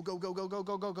 Just go, go, go, go, go,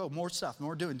 go, go, go. More stuff,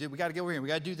 more doing. Dude, we got to get over here. We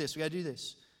got to do this. We got to do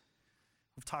this.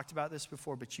 We've talked about this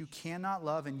before, but you cannot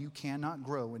love and you cannot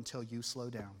grow until you slow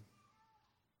down.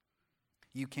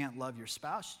 You can't love your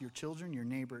spouse, your children, your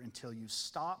neighbor until you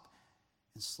stop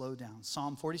and slow down.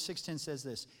 Psalm 46:10 says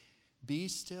this, be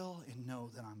still and know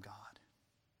that I'm God.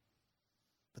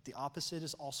 But the opposite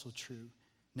is also true.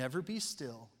 Never be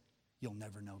still, you'll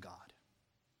never know God.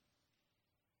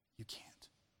 You can't.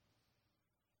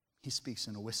 He speaks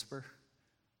in a whisper.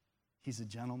 He's a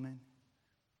gentleman.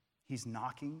 He's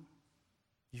knocking.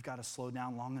 You've got to slow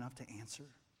down long enough to answer.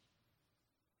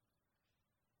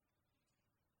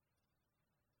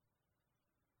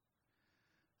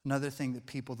 Another thing that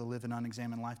people that live an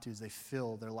unexamined life do is they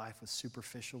fill their life with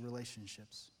superficial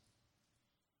relationships.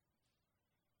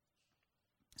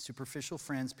 Superficial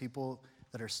friends, people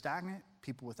that are stagnant,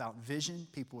 people without vision,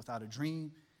 people without a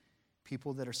dream,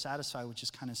 people that are satisfied with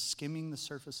just kind of skimming the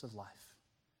surface of life.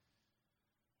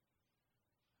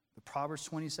 But Proverbs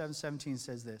 27:17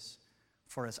 says this,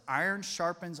 for as iron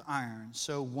sharpens iron,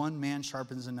 so one man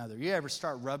sharpens another. You ever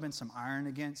start rubbing some iron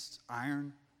against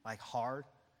iron, like hard?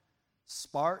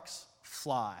 Sparks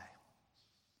fly.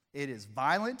 It is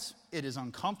violent. It is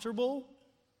uncomfortable.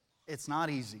 It's not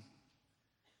easy.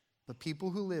 But people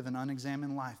who live an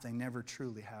unexamined life, they never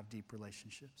truly have deep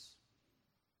relationships.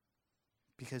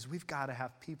 Because we've got to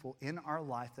have people in our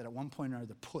life that at one point or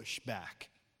another push back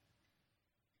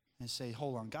and say,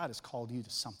 hold on, God has called you to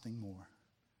something more.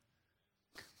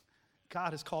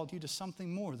 God has called you to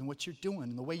something more than what you're doing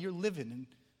and the way you're living. And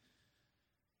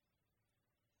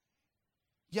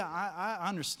yeah, I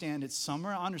understand it's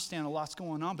summer. I understand a lot's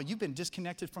going on, but you've been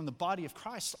disconnected from the body of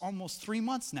Christ almost 3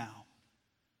 months now.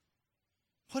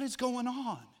 What is going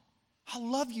on? I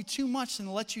love you too much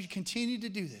and let you continue to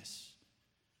do this.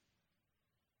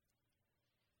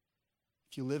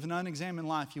 If you live an unexamined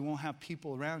life, you won't have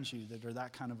people around you that are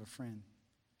that kind of a friend.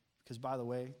 Because by the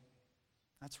way,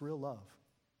 that's real love.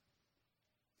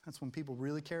 That's when people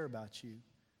really care about you,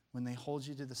 when they hold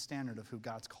you to the standard of who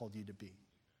God's called you to be.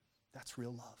 That's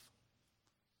real love.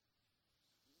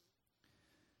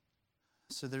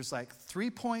 So there's like 3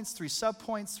 points, 3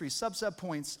 sub-points, 3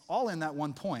 sub-sub-points, all in that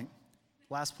one point.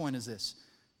 Last point is this.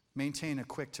 Maintain a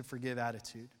quick to forgive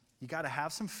attitude. You got to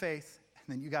have some faith,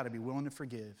 and then you got to be willing to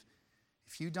forgive.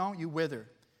 If you don't, you wither.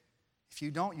 If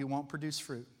you don't, you won't produce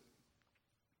fruit.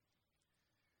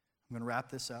 I'm going to wrap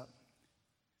this up.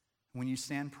 When you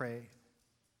stand, pray.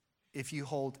 If you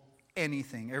hold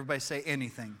anything, everybody say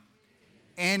anything.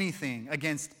 Anything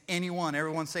against anyone.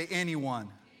 Everyone say anyone.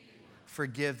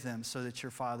 Forgive them so that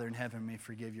your Father in heaven may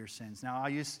forgive your sins. Now,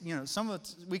 some of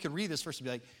it, we could read this verse and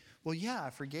be like, well, yeah, I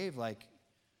forgave like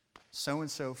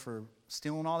so-and-so for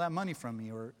stealing all that money from me,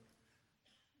 or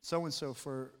so-and-so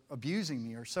for abusing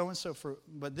me, or so-and-so for,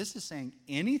 but this is saying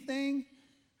anything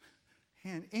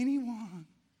and anyone.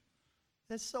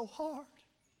 That's so hard.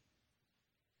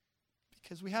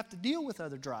 Because we have to deal with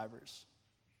other drivers.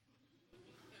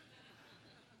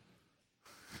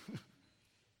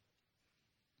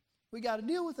 We got to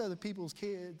deal with other people's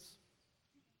kids.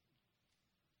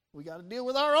 We got to deal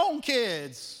with our own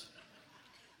kids.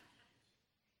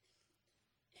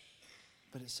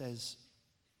 But it says,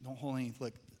 don't hold any,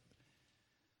 look,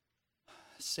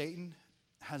 Satan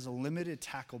has a limited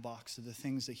tackle box of the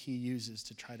things that he uses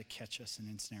to try to catch us and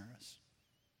ensnare us.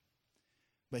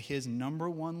 But his number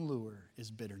one lure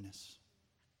is bitterness,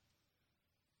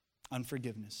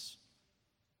 unforgiveness.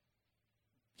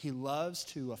 He loves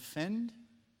to offend,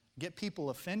 get people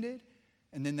offended,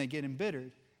 and then they get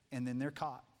embittered, and then they're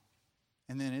caught.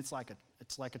 And then it's like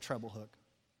a treble hook.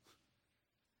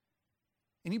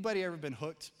 Anybody ever been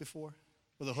hooked before?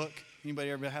 with a hook? Anybody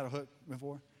ever had a hook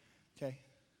before? Okay.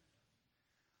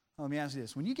 Let me ask you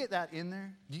this. When you get that in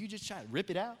there, do you just try to rip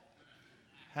it out?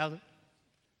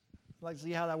 Like,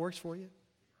 see how that works for you?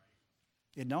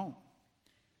 It don't.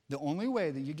 The only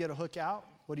way that you get a hook out,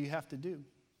 what do you have to do?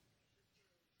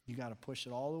 You got to push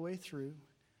it all the way through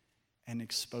and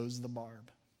expose the barb.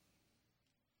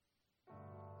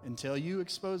 Until you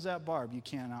expose that barb, you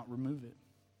cannot remove it.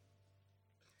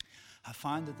 I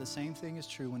find that the same thing is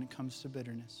true when it comes to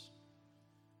bitterness.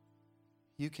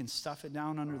 You can stuff it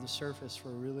down under the surface for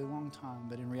a really long time,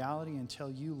 but in reality,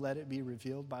 until you let it be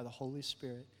revealed by the Holy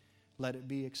Spirit, let it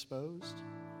be exposed,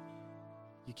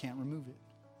 you can't remove it.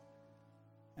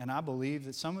 And I believe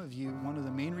that some of you, one of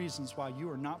the main reasons why you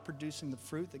are not producing the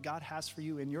fruit that God has for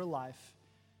you in your life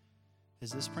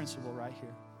is this principle right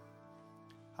here.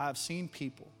 I have seen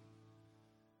people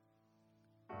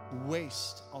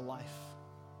waste a life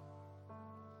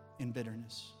in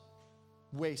bitterness,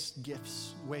 waste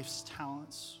gifts, waste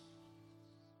talents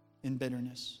in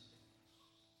bitterness.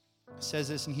 It says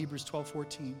this in Hebrews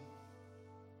 12:14.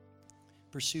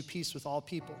 Pursue peace with all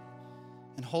people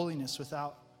and holiness,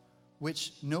 without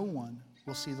which no one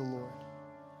will see the Lord.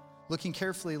 Looking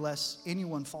carefully lest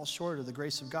anyone fall short of the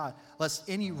grace of God, lest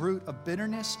any root of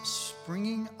bitterness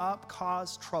springing up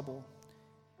cause trouble.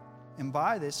 And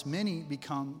by this many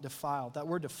become defiled. That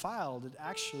word defiled, it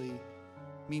actually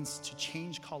means to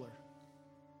change color.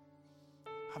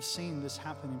 I've seen this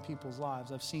happen in people's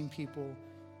lives. I've seen people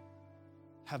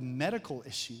have medical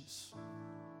issues.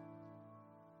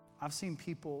 I've seen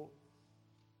people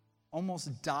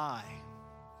almost die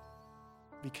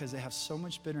because they have so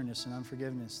much bitterness and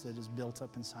unforgiveness that is built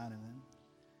up inside of them.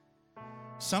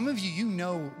 Some of you, you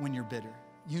know when you're bitter.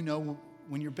 You know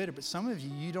when you're bitter, but some of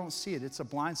you, you don't see it. It's a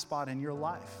blind spot in your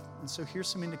life. And so here's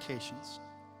some indications.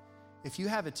 If you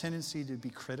have a tendency to be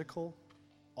critical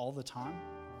all the time,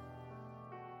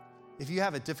 if you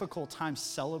have a difficult time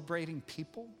celebrating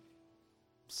people,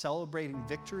 celebrating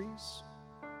victories,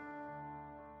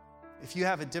 if you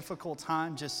have a difficult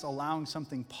time just allowing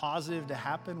something positive to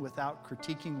happen without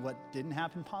critiquing what didn't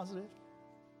happen positive,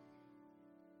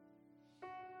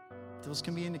 those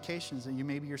can be indications that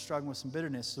maybe you're struggling with some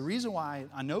bitterness. The reason why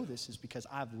I know this is because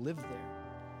I've lived there.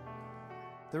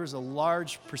 There was a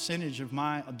large percentage of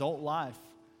my adult life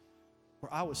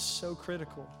where I was so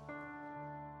critical.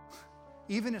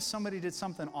 Even if somebody did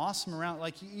something awesome around,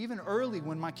 like even early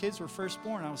when my kids were first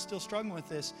born, I was still struggling with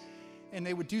this, and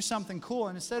they would do something cool,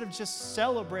 and instead of just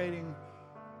celebrating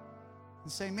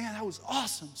and saying, man, that was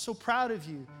awesome, so proud of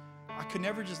you, I could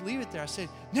never just leave it there. I said,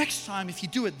 next time, if you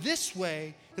do it this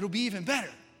way, it'll be even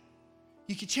better.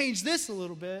 You could change this a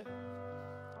little bit.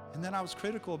 And then I was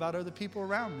critical about other people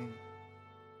around me.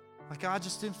 Like I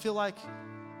just didn't feel like,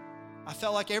 I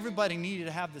felt like everybody needed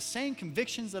to have the same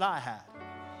convictions that I had.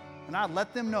 And I'd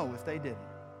let them know if they didn't.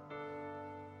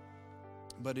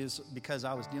 But it's because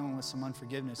I was dealing with some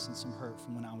unforgiveness and some hurt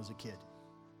from when I was a kid.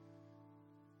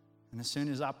 And as soon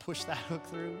as I pushed that hook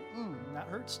through, that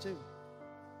hurts too.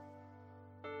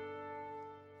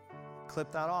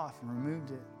 Clipped that off and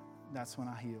removed it. That's when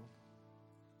I healed.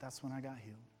 That's when I got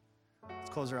healed. Let's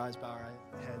close our eyes, bow our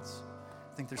heads.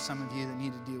 I think there's some of you that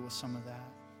need to deal with some of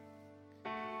that.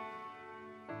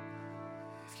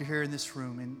 If you're here in this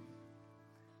room, and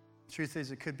the truth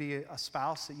is, it could be a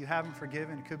spouse that you haven't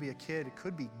forgiven. It could be a kid. It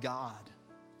could be God.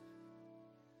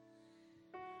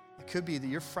 It could be that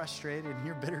you're frustrated and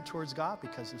you're bitter towards God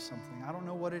because of something. I don't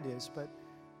know what it is, but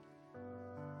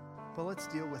let's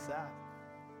deal with that.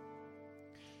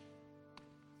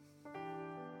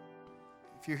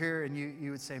 If you're here and you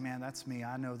would say, man, that's me.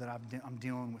 I know that I'm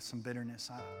dealing with some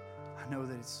bitterness. I know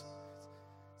that it's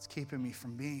keeping me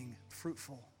from being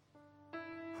fruitful.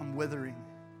 I'm withering.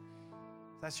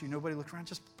 If that's you. Nobody look around.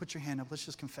 Just put your hand up. Let's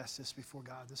just confess this before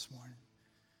God this morning.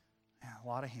 Yeah, a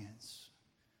lot of hands.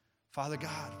 Father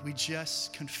God, we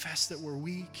just confess that we're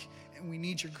weak and we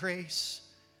need your grace.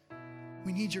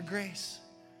 We need your grace.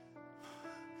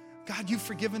 God, you've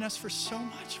forgiven us for so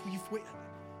much.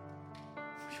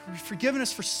 You've forgiven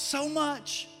us for so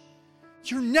much.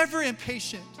 You're never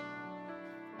impatient.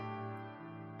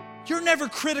 You're never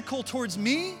critical towards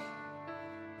me.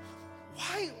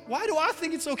 Why do I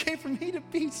think it's okay for me to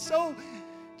be so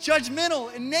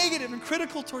judgmental and negative and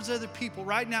critical towards other people?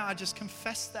 Right now, I just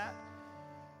confess that.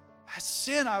 I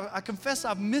sin. I confess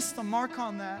I've missed the mark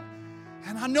on that.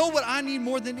 And I know what I need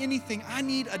more than anything. I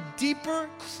need a deeper,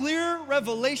 clear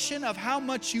revelation of how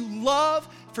much you love,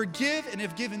 forgive, and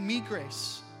have given me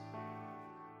grace.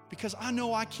 Because I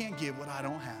know I can't give what I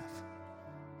don't have.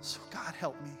 So God,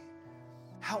 help me.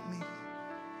 Help me.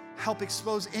 help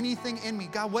expose anything in me.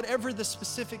 God, whatever the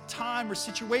specific time or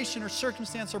situation or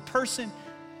circumstance or person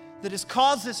that has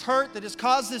caused this hurt, that has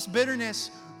caused this bitterness,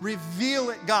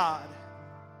 reveal it, God.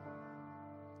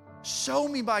 Show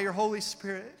me by your Holy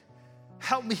Spirit.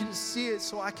 Help me to see it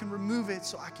so I can remove it,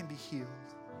 so I can be healed.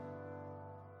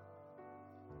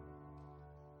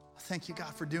 Thank you,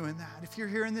 God, for doing that. If you're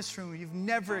here in this room, you've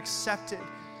never accepted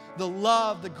the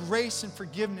love, the grace, and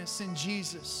forgiveness in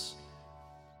Jesus.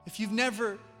 If you've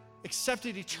never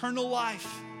accepted eternal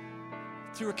life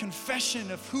through a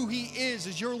confession of who He is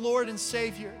as your Lord and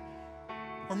Savior,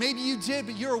 or maybe you did,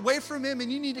 but you're away from Him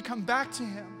and you need to come back to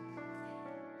Him.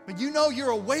 But you know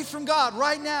you're away from God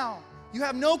right now. You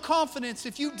have no confidence.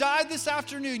 If you died this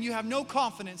afternoon, you have no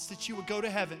confidence that you would go to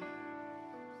heaven.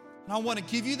 And I want to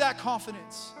give you that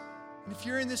confidence. And if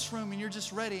you're in this room and you're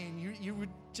just ready and you would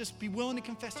just be willing to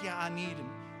confess, yeah, I need Him.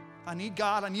 I need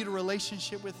God. I need a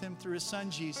relationship with Him through His Son,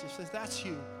 Jesus. If that's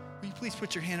you, will you please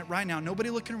put your hand up right now?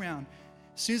 Nobody looking around.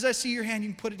 As soon as I see your hand,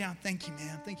 you can put it down. Thank you,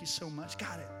 man. Thank you so much.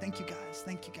 Got it. Thank you, guys.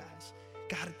 Thank you, guys.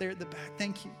 Got it there at the back.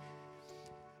 Thank you.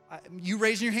 You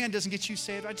raising your hand doesn't get you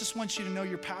saved. I just want you to know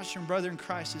your pastor and brother in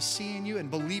Christ is seeing you and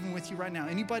believing with you right now.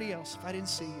 Anybody else, if I didn't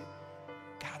see you,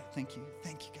 got it. Thank you.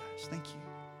 Thank you, guys. Thank you.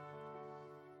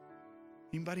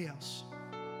 Anybody else?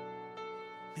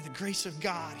 May the grace of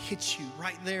God hit you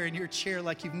right there in your chair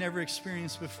like you've never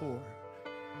experienced before.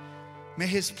 May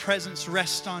His presence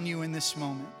rest on you in this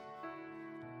moment.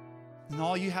 And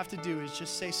all you have to do is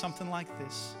just say something like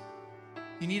this.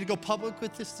 You need to go public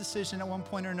with this decision at one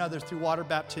point or another through water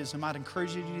baptism. I'd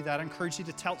encourage you to do that. I'd encourage you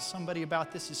to tell somebody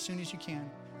about this as soon as you can.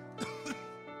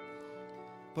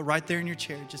 But right there in your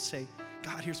chair, just say,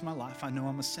 God, here's my life. I know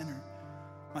I'm a sinner.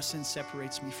 My sin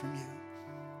separates me from you.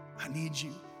 I need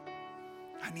you.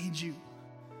 I need you.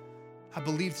 I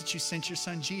believe that you sent your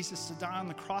Son Jesus to die on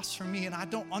the cross for me, and I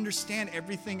don't understand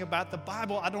everything about the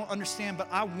Bible. I don't understand, but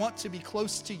I want to be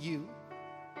close to you.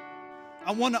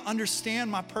 I want to understand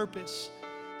my purpose.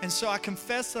 And so I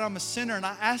confess that I'm a sinner, and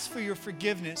I ask for your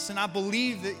forgiveness, and I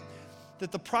believe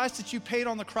that the price that you paid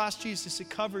on the cross, Jesus,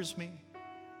 it covers me.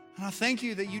 And I thank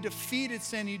you that you defeated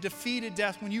sin, you defeated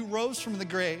death when you rose from the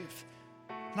grave.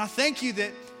 And I thank you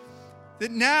that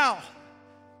now,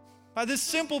 by this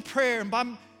simple prayer and by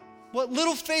what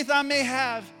little faith I may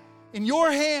have, in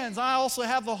your hands, I also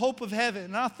have the hope of heaven.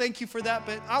 And I thank you for that,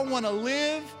 but I want to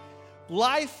live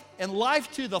life and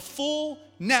life to the full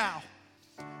now.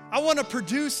 I want to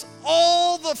produce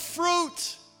all the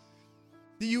fruit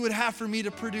that you would have for me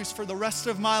to produce for the rest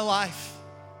of my life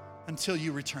until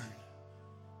you return.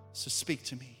 So speak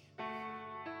to me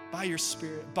by your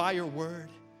Spirit, by your word.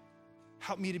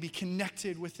 Help me to be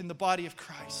connected within the body of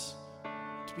Christ,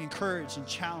 to be encouraged and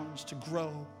challenged, to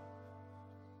grow.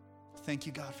 Thank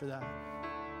you, God, for that.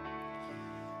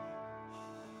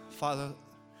 Father,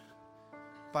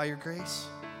 by your grace,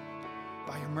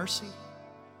 by your mercy,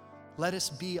 let us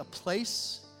be a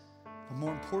place, but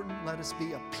more important, let us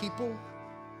be a people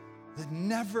that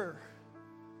never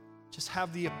just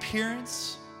have the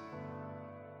appearance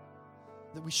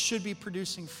that we should be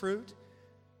producing fruit,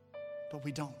 but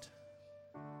we don't.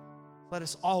 Let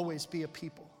us always be a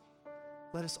people.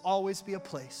 Let us always be a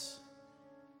place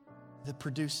that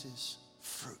produces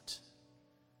fruit.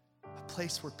 A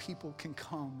place where people can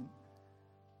come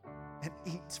and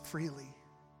eat freely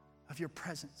of your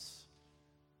presence,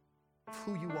 of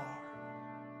who you are.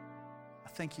 I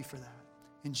thank you for that.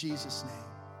 In Jesus'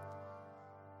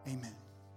 name, amen.